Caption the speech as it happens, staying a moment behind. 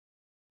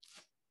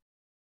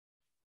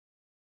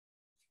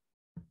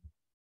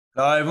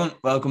Hello everyone,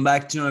 welcome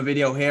back to another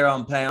video here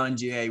on Play on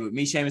GAA with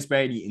me, Seamus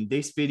Brady. In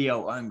this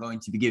video, I'm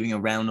going to be giving a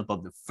roundup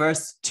of the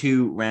first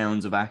two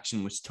rounds of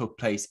action which took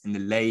place in the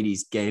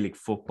Ladies Gaelic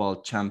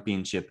Football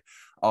Championship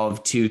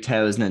of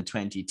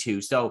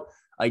 2022. So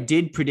I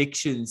did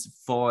predictions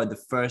for the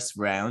first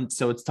round,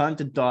 so it's time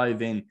to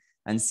dive in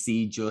and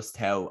see just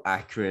how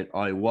accurate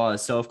I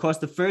was. So of course,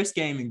 the first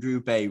game in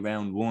Group A,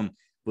 round one,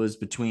 was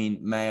between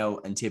Mayo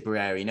and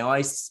Tipperary. Now,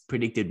 I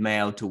predicted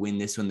Mayo to win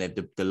this one. They have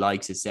the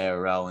likes of Sarah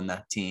Rowe and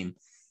that team.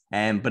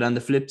 But on the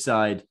flip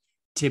side,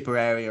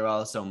 Tipperary are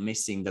also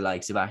missing the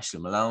likes of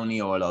Ashleigh Maloney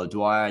or Orlo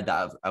Dwyer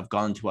that have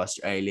gone to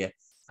Australia,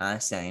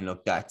 saying,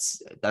 look,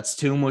 that's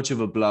too much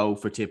of a blow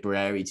for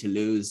Tipperary to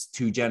lose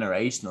two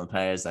generational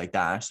players like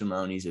that. Ashleigh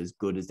Maloney's as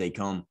good as they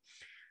come.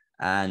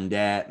 And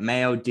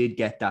Mayo did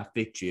get that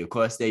victory. Of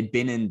course, they'd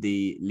been in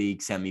the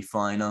league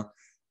semi-final.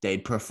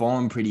 They'd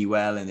performed pretty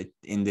well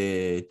in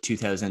the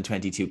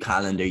 2022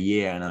 calendar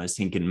year. And I was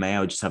thinking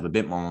Mayo just have a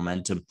bit more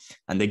momentum.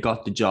 And they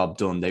got the job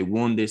done. They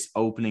won this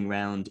opening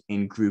round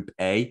in Group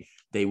A.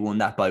 They won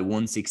that by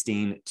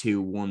 116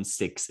 to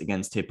 1-6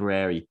 against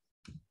Tipperary.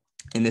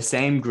 In the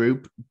same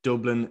group,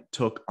 Dublin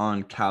took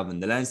on Cavan.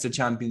 The Leinster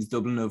champions,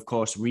 Dublin, of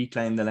course,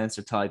 reclaimed the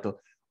Leinster title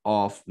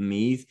off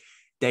Meath.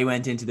 They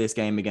went into this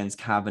game against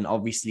Cavan.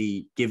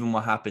 Obviously, given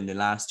what happened in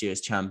last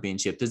year's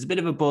championship, there's a bit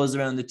of a buzz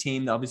around the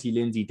team. Obviously,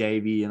 Lindsay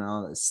Davey and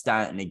all is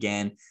starting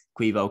again.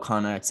 Caoimhe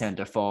O'Connor at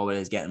centre forward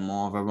is getting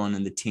more of a run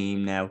in the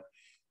team now.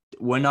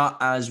 We're not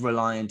as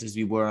reliant as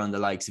we were on the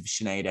likes of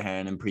Sinead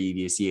Ahern in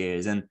previous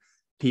years. And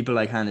people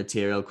like Hannah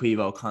Tyrrell, Caoimhe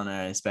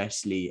O'Connor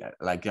especially,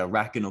 like are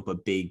racking up a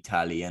big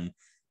tally. And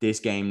this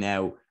game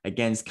now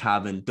against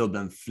Cavan,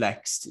 Dublin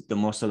flexed the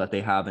muscle that they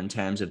have in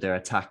terms of their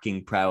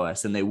attacking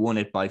prowess, and they won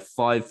it by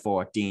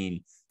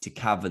 5-14 to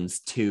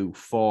Cavan's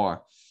 2-4.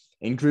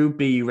 In Group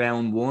B,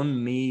 round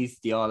one, Meath,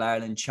 the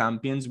All-Ireland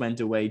champions, went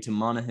away to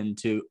Monaghan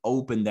to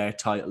open their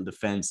title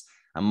defence.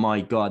 And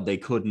my God, they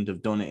couldn't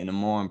have done it in a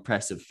more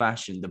impressive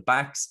fashion. The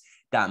backs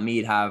that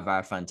Meath have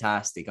are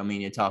fantastic. I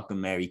mean, you're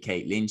talking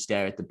Mary-Kate Lynch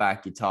there at the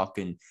back. You're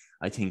talking,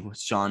 I think,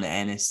 Shauna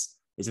Ennis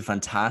is a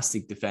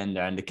fantastic defender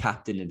and the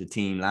captain of the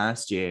team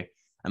last year.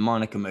 And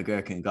Monica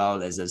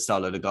McGurk is as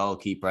solid a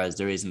goalkeeper as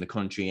there is in the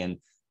country. And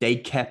they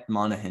kept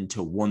Monaghan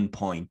to 1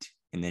 point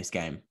in this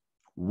game.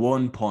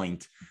 1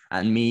 point.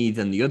 And Meath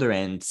on the other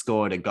end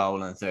scored a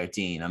goal on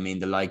 13. I mean,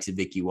 the likes of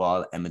Vicky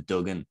Wall, Emma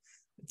Duggan,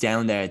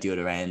 down there at the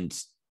other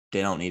end,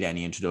 they don't need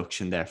any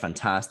introduction. They're a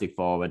fantastic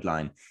forward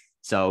line.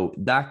 So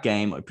that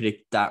game, I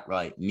predict that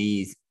right.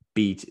 Meath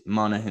beat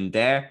Monaghan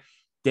there.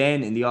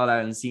 Then in the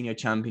All-Ireland Senior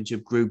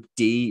Championship Group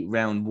D,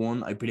 round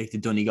one, I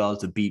predicted Donegal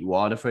to beat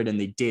Waterford, and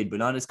they did, but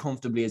not as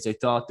comfortably as I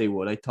thought they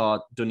would. I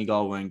thought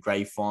Donegal were in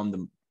great form,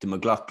 the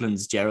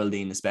McLaughlins,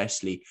 Geraldine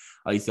especially.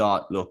 I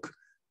thought, look,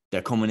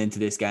 they're coming into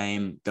this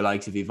game. The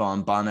likes of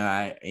Yvonne Bonner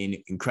are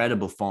in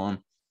incredible form.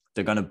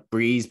 They're going to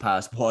breeze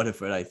past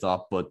Waterford, I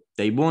thought, but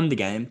they won the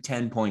game,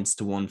 10 points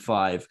to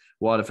 1-5.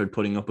 Waterford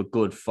putting up a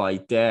good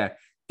fight there.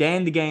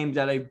 Then the game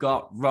that I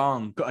got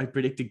wrong, I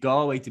predicted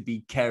Galway to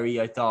beat Kerry.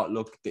 I thought,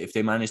 look, if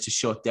they manage to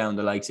shut down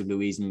the likes of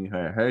Louise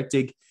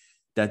Hertig,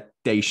 that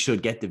they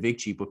should get the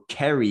victory. But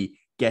Kerry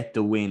get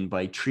the win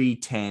by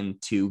 3-10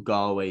 to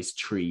Galway's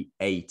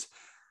 3-8.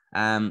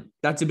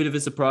 That's a bit of a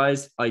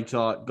surprise. I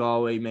thought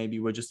Galway maybe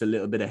were just a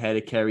little bit ahead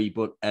of Kerry,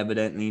 but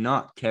evidently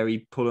not.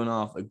 Kerry pulling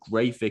off a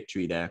great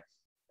victory there,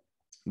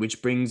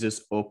 which brings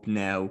us up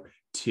now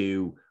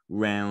to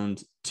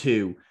round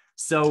two.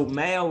 So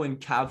Mayo and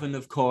Cavan,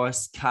 of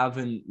course,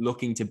 Cavan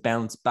looking to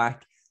bounce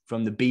back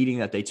from the beating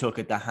that they took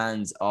at the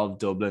hands of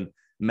Dublin.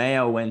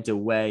 Mayo went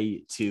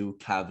away to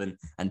Cavan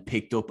and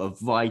picked up a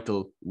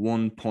vital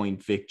 1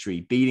 point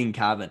victory, beating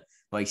Cavan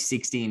by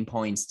 16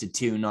 points to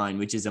 2-9,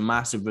 which is a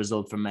massive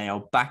result for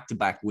Mayo.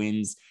 Back-to-back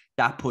wins.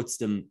 That puts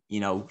them,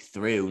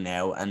 through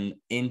now and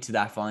into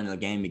that final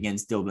game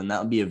against Dublin.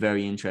 That'll be a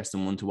very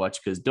interesting one to watch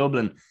because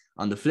Dublin,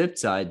 on the flip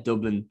side,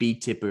 Dublin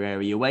beat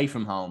Tipperary away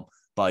from home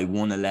by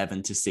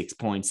 111 to 6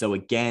 points. So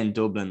again,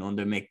 Dublin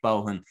under Mick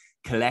Bohan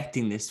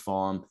collecting this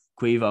form.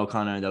 Caoimhe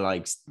O'Connor and the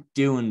likes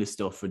doing the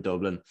stuff for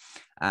Dublin.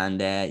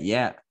 And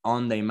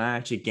on they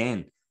march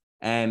again.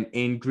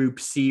 In Group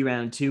C,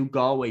 round two,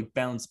 Galway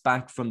bounced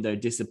back from their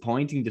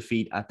disappointing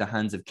defeat at the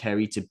hands of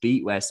Kerry to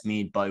beat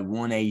Westmeath by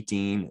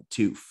 118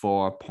 to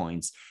 4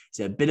 points. It's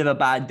a bit of a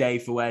bad day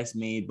for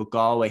Westmeath, but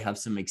Galway have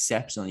some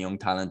exceptional young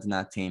talent in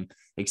that team,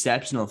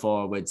 exceptional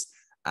forwards,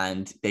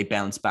 and they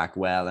bounce back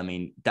well. I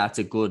mean, that's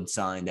a good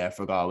sign there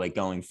for Galway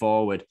going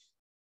forward.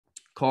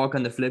 Cork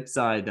on the flip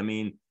side, I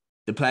mean,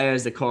 the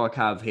players that Cork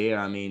have here,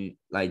 I mean,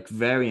 like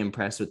very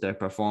impressed with their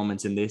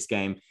performance in this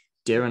game.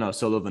 Darren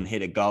O'Sullivan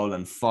hit a goal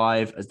in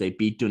 5 as they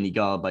beat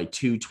Donegal by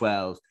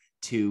 2-12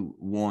 to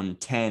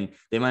 110.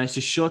 They managed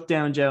to shut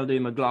down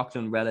Geraldine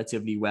McLaughlin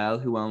relatively well,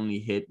 who only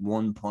hit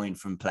 1 point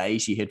from play.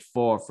 She hit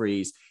 4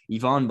 frees.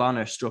 Yvonne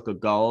Bonner struck a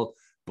goal,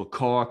 but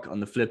Cork on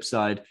the flip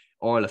side,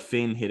 Orla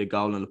Finn hit a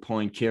goal on the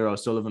point. Ciara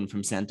O'Sullivan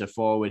from centre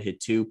forward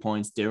hit 2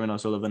 points. Darren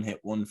O'Sullivan hit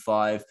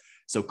 1-5.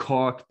 So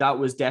Cork, that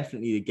was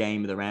definitely the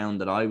game of the round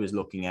that I was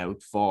looking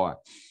out for.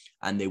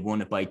 and they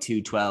won it by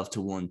 212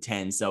 to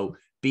 110. So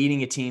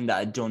beating a team that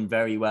had done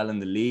very well in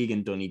the league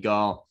in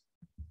Donegal,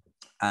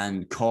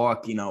 and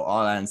Cork, you know,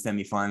 All-Ireland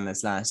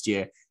semi-finalists last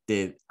year,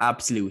 the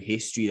absolute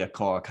history that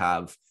Cork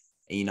have,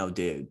 you know,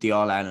 the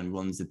All-Ireland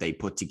runs that they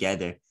put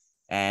together,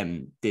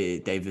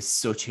 they've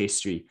such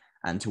history.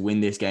 And to win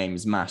this game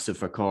is massive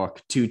for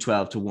Cork.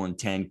 212 to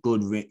 110.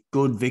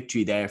 Good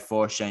victory there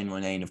for Shane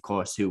Ronayne, of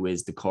course, who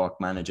is the Cork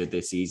manager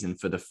this season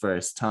for the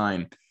first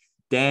time.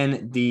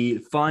 Then the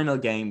final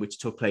game, which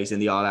took place in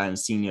the All-Ireland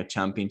Senior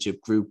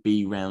Championship Group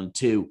B Round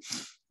 2,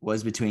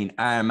 was between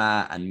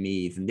Armagh and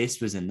Meath. And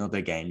this was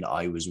another game that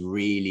I was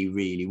really,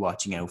 really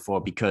watching out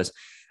for, because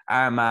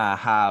Armagh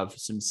have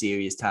some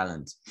serious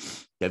talent.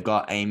 They've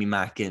got Amy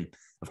Mackin.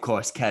 Of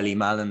course, Kelly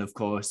Mallon, of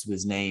course,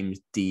 was named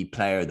the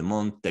player of the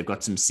month. They've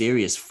got some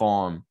serious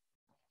form.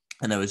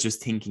 And I was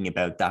just thinking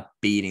about that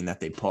beating that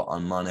they put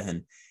on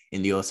Monaghan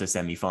in the Ulster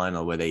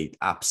semi-final, where they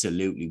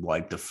absolutely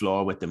wiped the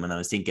floor with them. And I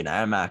was thinking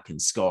Armagh can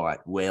score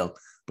at will,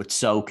 but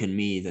so can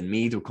Meath. And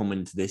Meath were coming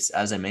into this,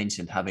 as I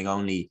mentioned, having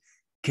only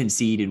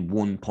conceded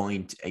 1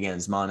 point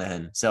against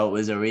Monaghan. So it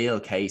was a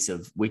real case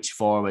of which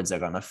forwards are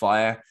going to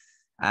fire.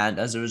 And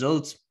as a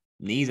result,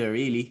 neither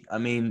really. I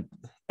mean,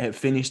 it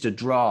finished a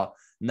draw,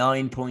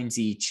 9 points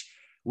each,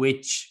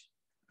 which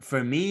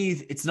for me,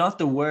 it's not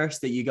the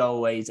worst that you go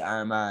away to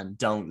Armagh and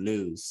don't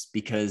lose,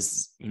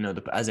 because, you know,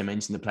 as I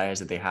mentioned, the players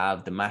that they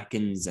have, the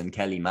Mackins and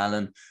Kelly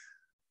Mallon.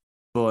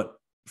 But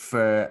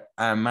for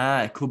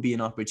Armagh, it could be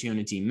an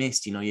opportunity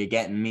missed. You know, you're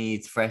getting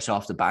Meath fresh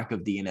off the back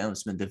of the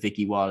announcement that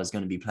Vicky Wall is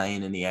going to be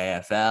playing in the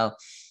AFL.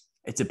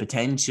 It's a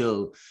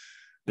potential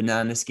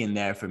banana skin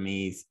there for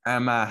Meath.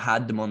 Armagh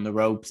had them on the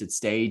ropes at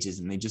stages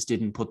and they just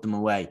didn't put them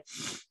away.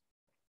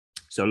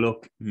 So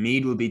look,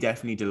 Meath will be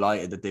definitely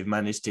delighted that they've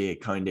managed to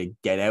kind of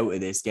get out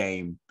of this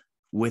game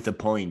with a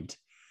point,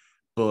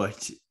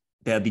 but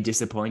they'll be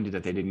disappointed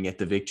that they didn't get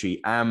the victory.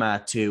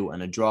 Armagh too,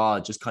 and a draw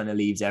just kind of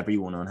leaves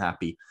everyone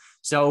unhappy.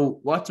 So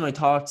what's my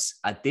thoughts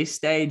at this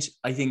stage?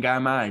 I think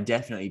Armagh are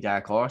definitely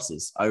dark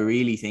horses. I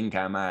really think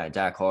Armagh are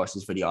dark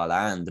horses for the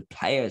All-Ireland. The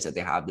players that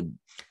they have,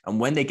 and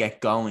when they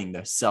get going,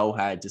 they're so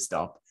hard to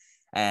stop.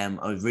 I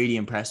was really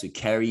impressed with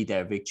Kerry,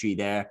 their victory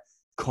there.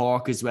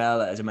 Cork as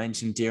well, as I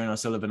mentioned, Darren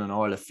O'Sullivan and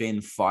Orla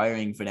Finn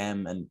firing for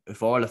them. And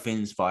if Orla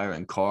Finn's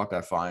firing, Cork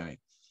are firing.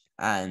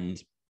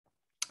 And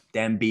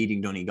them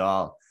beating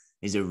Donegal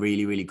is a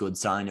really, really good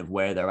sign of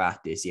where they're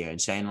at this year.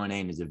 And Shane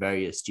Ronayne is a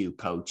very astute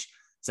coach.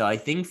 So I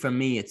think for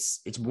me,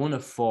 it's one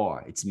of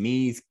four. It's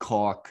Meath,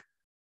 Cork,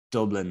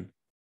 Dublin,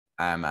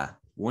 Armagh.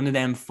 One of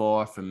them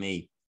four for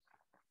me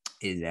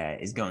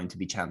is going to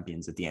be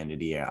champions at the end of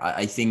the year.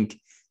 I think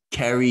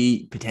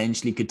Kerry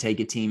potentially could take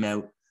a team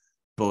out,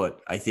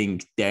 but I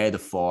think they're the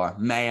four.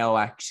 Mayo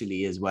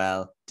actually as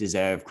well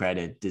deserve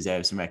credit,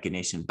 deserve some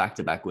recognition,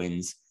 back-to-back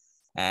wins.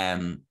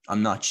 I'm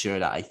not sure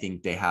that I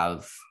think they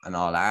have an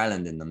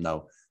All-Ireland in them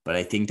though, but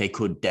I think they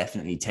could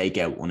definitely take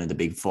out one of the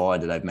big four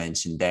that I've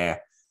mentioned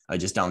there. I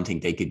just don't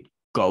think they could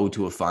go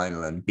to a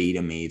final and beat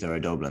a Meath or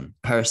a Dublin,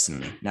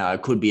 personally. Now, I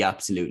could be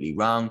absolutely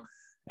wrong.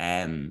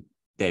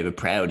 They have a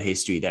proud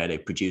history there.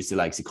 They've produced the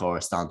likes of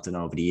Cora Staunton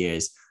over the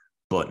years.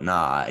 But no,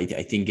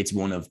 I think it's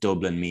one of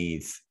Dublin,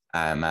 Meath,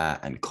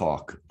 and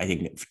Cork. I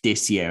think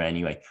this year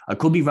anyway. I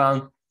could be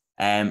wrong.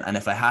 And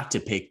if I had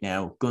to pick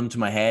now, gun to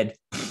my head,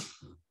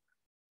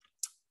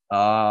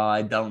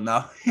 I don't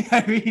know.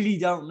 I really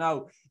don't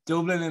know.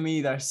 Dublin and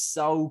Meath are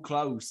so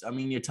close. I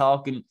mean, you're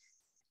talking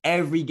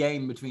every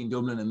game between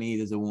Dublin and Meath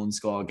is a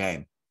one-score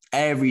game.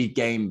 Every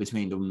game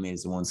between Dublin and Meath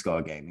is a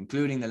one-score game,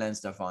 including the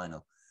Leinster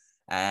final.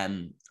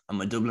 And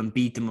when Dublin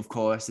beat them, of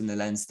course, in the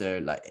Leinster,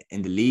 like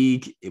in the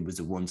league, it was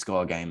a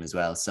one-score game as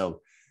well.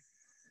 So,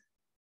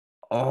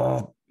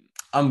 I'm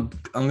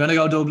gonna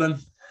go Dublin.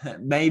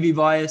 Maybe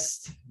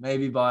biased.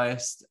 I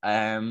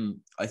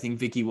think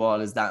Vicky Wall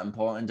is that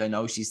important. I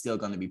know she's still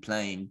going to be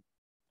playing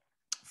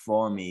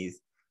for Meath,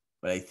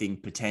 but I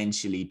think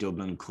potentially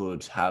Dublin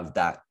could have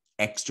that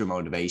extra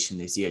motivation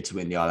this year to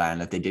win the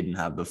All-Ireland that they didn't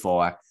have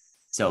before.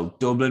 So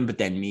Dublin, but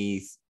then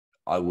Meath,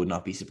 I would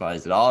not be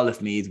surprised at all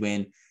if Meath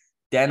win.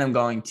 Then I'm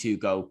going to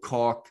go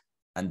Cork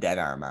and then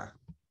Armagh.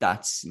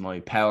 That's my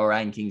power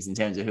rankings in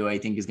terms of who I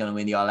think is going to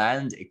win the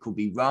All-Ireland. It could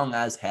be wrong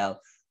as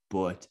hell,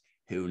 but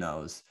who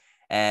knows?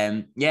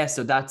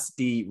 So that's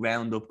the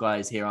roundup,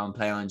 guys, here on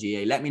Play on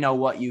GA. Let me know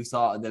what you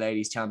thought of the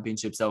Ladies'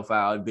 Championship so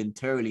far. I've been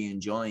thoroughly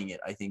enjoying it.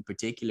 I think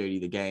particularly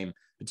the game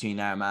between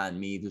Armagh and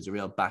Meath was a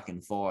real back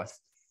and forth.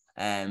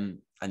 And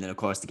then, of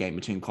course, the game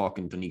between Cork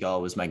and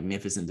Donegal was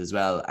magnificent as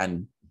well.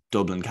 And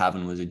Dublin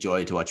Cavan was a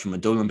joy to watch from a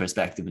Dublin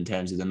perspective in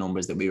terms of the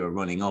numbers that we were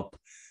running up.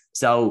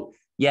 So,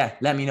 yeah,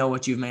 let me know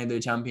what you've made of the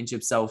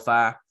championship so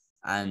far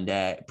and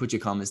put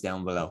your comments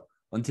down below.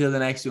 Until the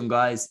next one,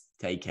 guys,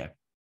 take care.